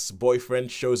her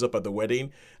ex-boyfriend shows up at the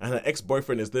wedding, and her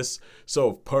ex-boyfriend is this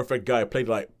sort of perfect guy played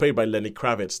by Lenny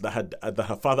Kravitz that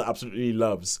her father absolutely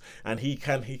loves, and he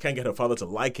can't get her father to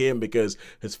like him because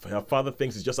her father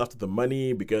thinks he's just after the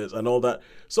money and all that.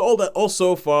 So all that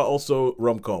also far also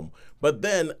rom-com, but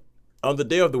then on the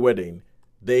day of the wedding,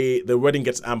 the wedding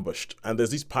gets ambushed, and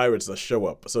there's these pirates that show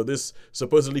up. So this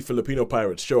supposedly Filipino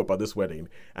pirates show up at this wedding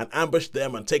and ambush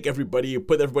them and take everybody,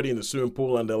 put everybody in the swimming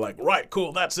pool, and they're like, right,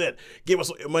 cool, that's it. Give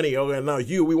us your money. Okay, and now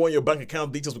we want your bank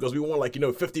account details because we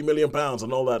want 50 million pounds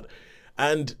and all that.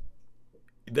 And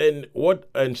then what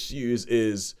ensues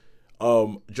is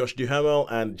Josh Duhamel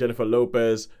and Jennifer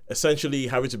Lopez essentially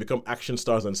having to become action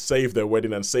stars and save their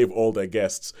wedding and save all their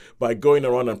guests by going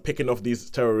around and picking off these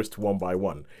terrorists one by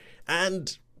one.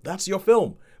 And that's your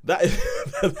film.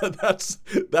 That's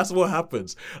what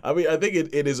happens. I mean, I think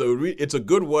it's a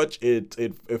good watch.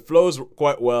 It flows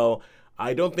quite well.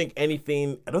 I don't think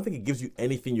it gives you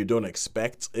anything you don't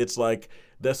expect. It's like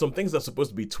there's some things that's supposed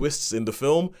to be twists in the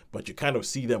film, but you kind of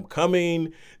see them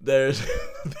coming. And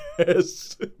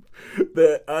it's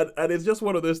just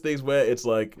one of those things where it's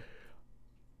like,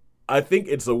 I think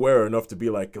it's aware enough to be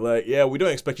like, yeah, we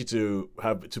don't expect you to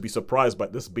be surprised by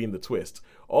this being the twist.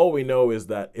 All we know is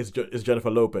that it's Jennifer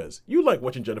Lopez. You like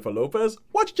watching Jennifer Lopez?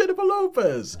 Watch Jennifer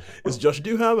Lopez. It's Josh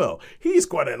Duhamel. He's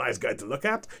quite a nice guy to look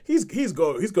at. He's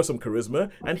got some charisma,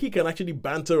 and he can actually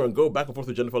banter and go back and forth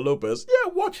with Jennifer Lopez.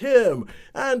 Yeah, watch him.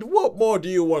 And what more do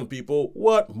you want, people?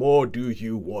 What more do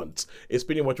you want? It's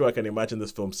pretty much what I can imagine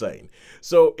this film saying.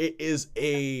 So it is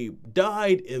a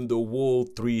dyed-in-the-wool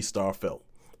 3-star film.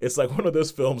 It's like one of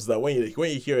those films that when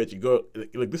you hear it, you go,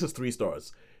 like, this is 3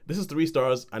 stars. This is 3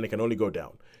 stars, and it can only go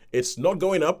down. It's not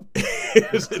going up.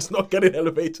 It's not getting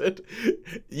elevated.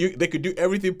 They could do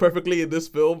everything perfectly in this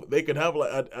film. They could have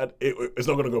it's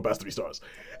not going to go past 3 stars.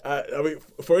 I mean,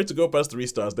 for it to go past 3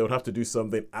 stars, they would have to do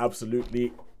something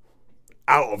absolutely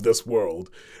out of this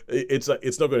world. It's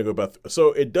not going to go past.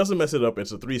 So it doesn't mess it up.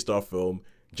 It's a 3-star film.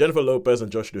 Jennifer Lopez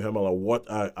and Josh Duhamel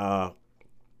are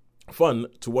fun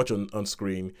to watch on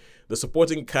screen. The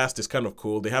supporting cast is kind of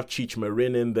cool. They have Cheech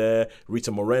Marin in there,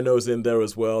 Rita Moreno's in there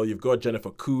as well. You've got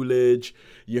Jennifer Coolidge.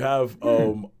 You have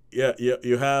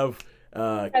you have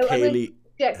Kaylee.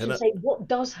 To say what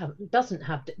doesn't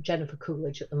have Jennifer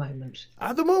Coolidge at the moment.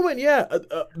 At the moment, yeah.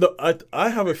 I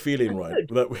have a feeling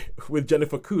that with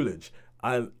Jennifer Coolidge,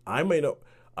 and I may not.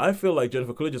 I feel like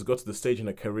Jennifer Coolidge has got to the stage in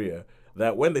her career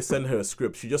that when they send her a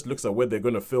script, she just looks at where they're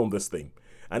going to film this thing.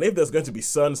 And if there's going to be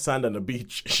sun, sand, and a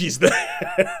beach, she's there.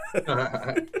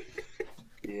 Yeah.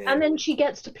 And then she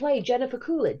gets to play Jennifer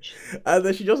Coolidge. And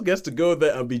then she just gets to go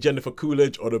there and be Jennifer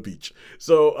Coolidge on a beach.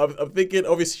 So I'm thinking,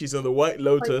 obviously, she's in the White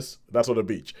Lotus. That's on the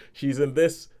beach. She's in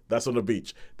this. That's on the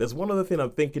beach. There's one other thing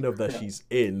I'm thinking of that she's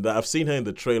in that I've seen her in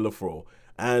the trailer for.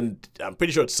 And I'm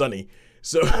pretty sure it's Sunny.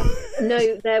 So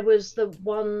no, there was the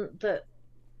one that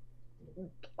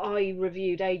I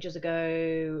reviewed ages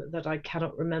ago that I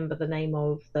cannot remember the name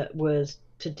of, that was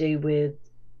to do with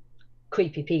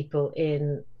creepy people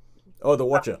in The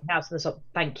Watcher House in the Top.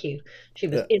 Thank you. She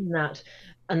was in that.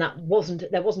 and there wasn't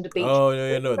a beach. Oh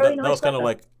yeah, no, Very that nice was kind of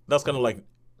weather. like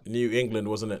New England,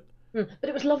 wasn't it? But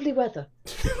it was lovely weather.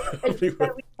 It's Lovely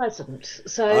weather. very pleasant.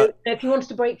 So if you wanted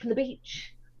to break from the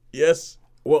beach, Yes.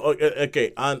 Well,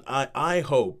 okay, and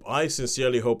I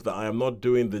sincerely hope that I am not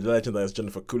doing the legend that is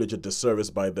Jennifer Coolidge a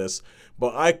disservice by this,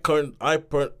 but I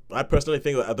personally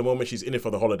think that at the moment she's in it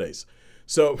for the holidays.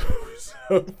 So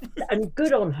and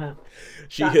good on her.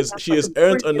 She has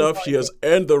earned enough. She has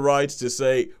earned the right to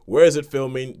say, where is it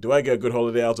filming? Do I get a good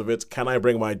holiday out of it? Can I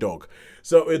bring my dog?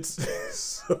 So it's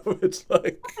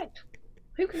like,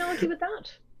 who can argue with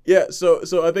that? Yeah. So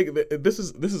I think this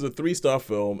is a 3-star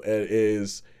film.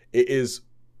 It's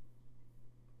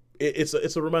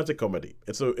a romantic comedy.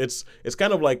 It's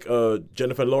kind of like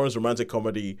Jennifer Lopez romantic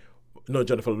comedy,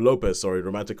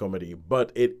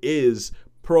 but it is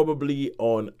probably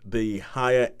on the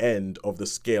higher end of the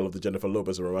scale of the Jennifer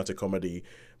Lopez romantic comedy.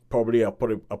 Probably I'll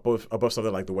put it above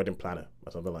something like The Wedding Planner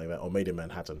or something like that, or Made in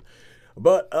Manhattan.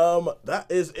 But that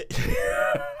is it.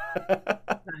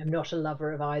 I'm not a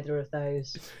lover of either of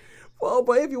those. Well,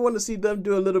 but if you want to see them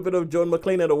do a little bit of John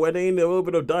McClane at a wedding, a little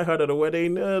bit of Die Hard at a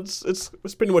wedding, it's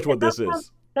pretty much what this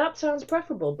is. That sounds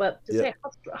preferable, but to say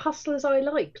Hustlers I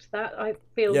liked, that I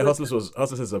feel... Yeah, Hustlers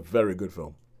is a very good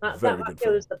film. That I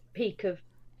feel is the peak of,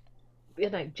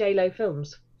 J-Lo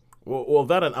films. Well,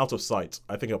 that and Out of Sight,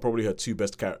 I think are probably her two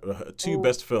best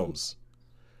films.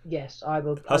 Yes, I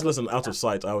will. Hustlers and Out of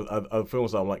Sight are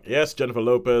films that I'm like, yes, Jennifer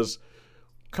Lopez,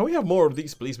 can we have more of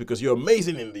these, please? Because you're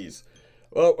amazing in these.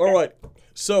 Well, all right.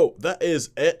 So that is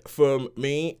it from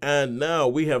me. And now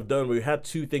we had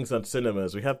 2 things at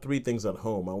cinemas. We had 3 things at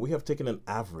home. And we have taken an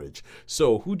average.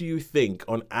 So who do you think,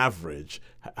 on average,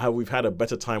 have we've had a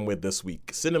better time with this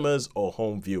week? Cinemas or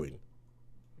home viewing?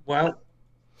 Well,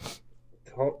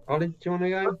 Ollie, do you want to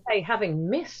go? Okay, having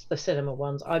missed the cinema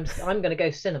ones, I'm going to go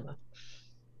cinema.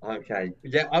 Okay.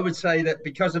 Yeah, I would say that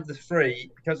because there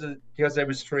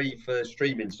was free for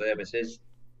streaming services,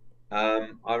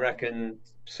 I reckon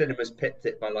cinemas pipped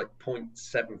it by like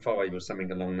 0.75 or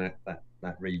something along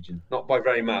that region. Not by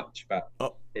very much, but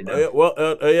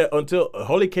until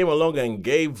Holly came along and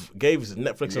gave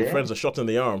Netflix and Friends a shot in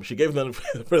the arm. She gave them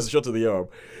Friends a shot in the arm,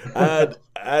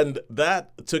 and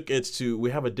that took it to, we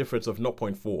have a difference of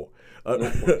 0.4. Of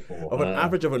an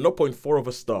average of a 0.4 of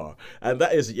a star. And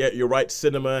that is, you're right,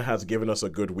 cinema has given us a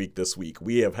good week this week.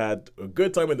 We have had a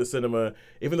good time in the cinema,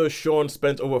 even though Sean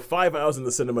spent over 5 hours in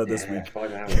the cinema this week.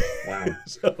 5 hours, wow.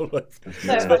 So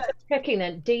I'm checking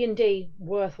then, D&D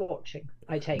worth watching,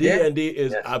 I take it. D&D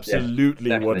is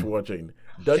absolutely worth watching.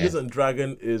 Dungeons and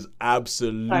Dragons is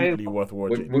absolutely worth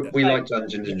watching. We like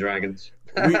Dungeons and Dragons.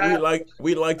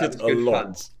 we liked it a lot.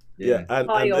 Fun. Yeah, and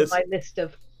on my list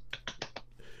of...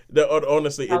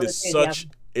 Honestly,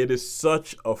 it is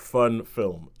such a fun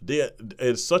film.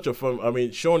 It's such a fun. I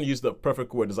mean, Sean used the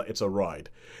perfect word. It's a ride.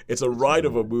 It's a ride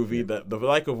of a movie that the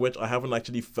like of which I haven't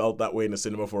actually felt that way in the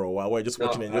cinema for a while. Where just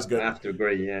watching it, and just going. I have to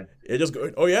agree. Yeah. You're just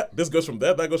going. Oh yeah, this goes from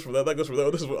there. That goes from there. That goes from there.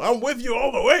 I'm with you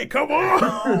all the way. Come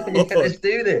on. Yeah, let's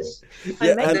do this.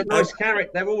 Yeah, and they're nice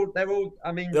characters. They're all.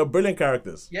 I mean, they're brilliant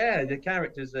characters. Yeah, the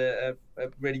characters are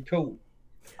really cool.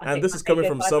 And this is coming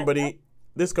from somebody.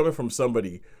 This is coming from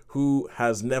somebody who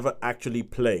has never actually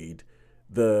played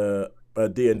the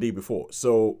D&D before,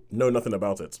 so know nothing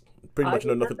about it. Pretty much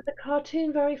know nothing. I remember the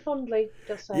cartoon very fondly.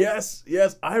 Just saying. Yes,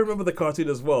 I remember the cartoon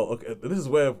as well. Okay, this is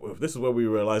where we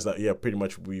realized that pretty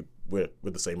much we're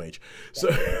the same age. So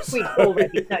we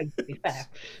already know, to be fair.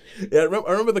 Yeah,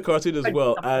 I remember the cartoon as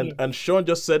well, and Sean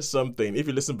just said something. If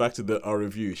you listen back to our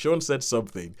review, Sean said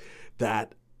something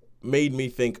that made me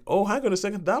think, oh, hang on a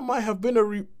second, that might have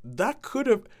been that could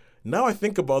have, now I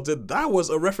think about it, that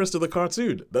was a reference to the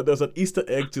cartoon, that there's an Easter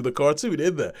egg to the cartoon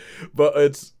in there. But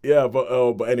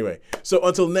but anyway, so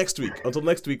until next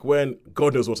week when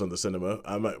God knows what's on the cinema,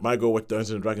 I might go watch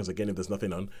Dungeons and Dragons again if there's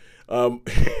nothing on.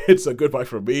 It's a goodbye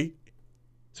from me.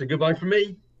 It's a goodbye from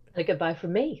me. A goodbye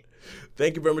from me.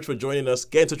 Thank you very much for joining us.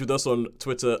 Get in touch with us on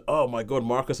Twitter. Oh my God,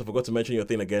 Marcus, I forgot to mention your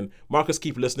thing again. Marcus,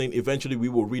 keep listening. Eventually, we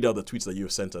will read out the tweets that you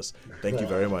have sent us. Thank you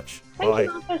very much. Thank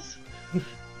you, Marcus.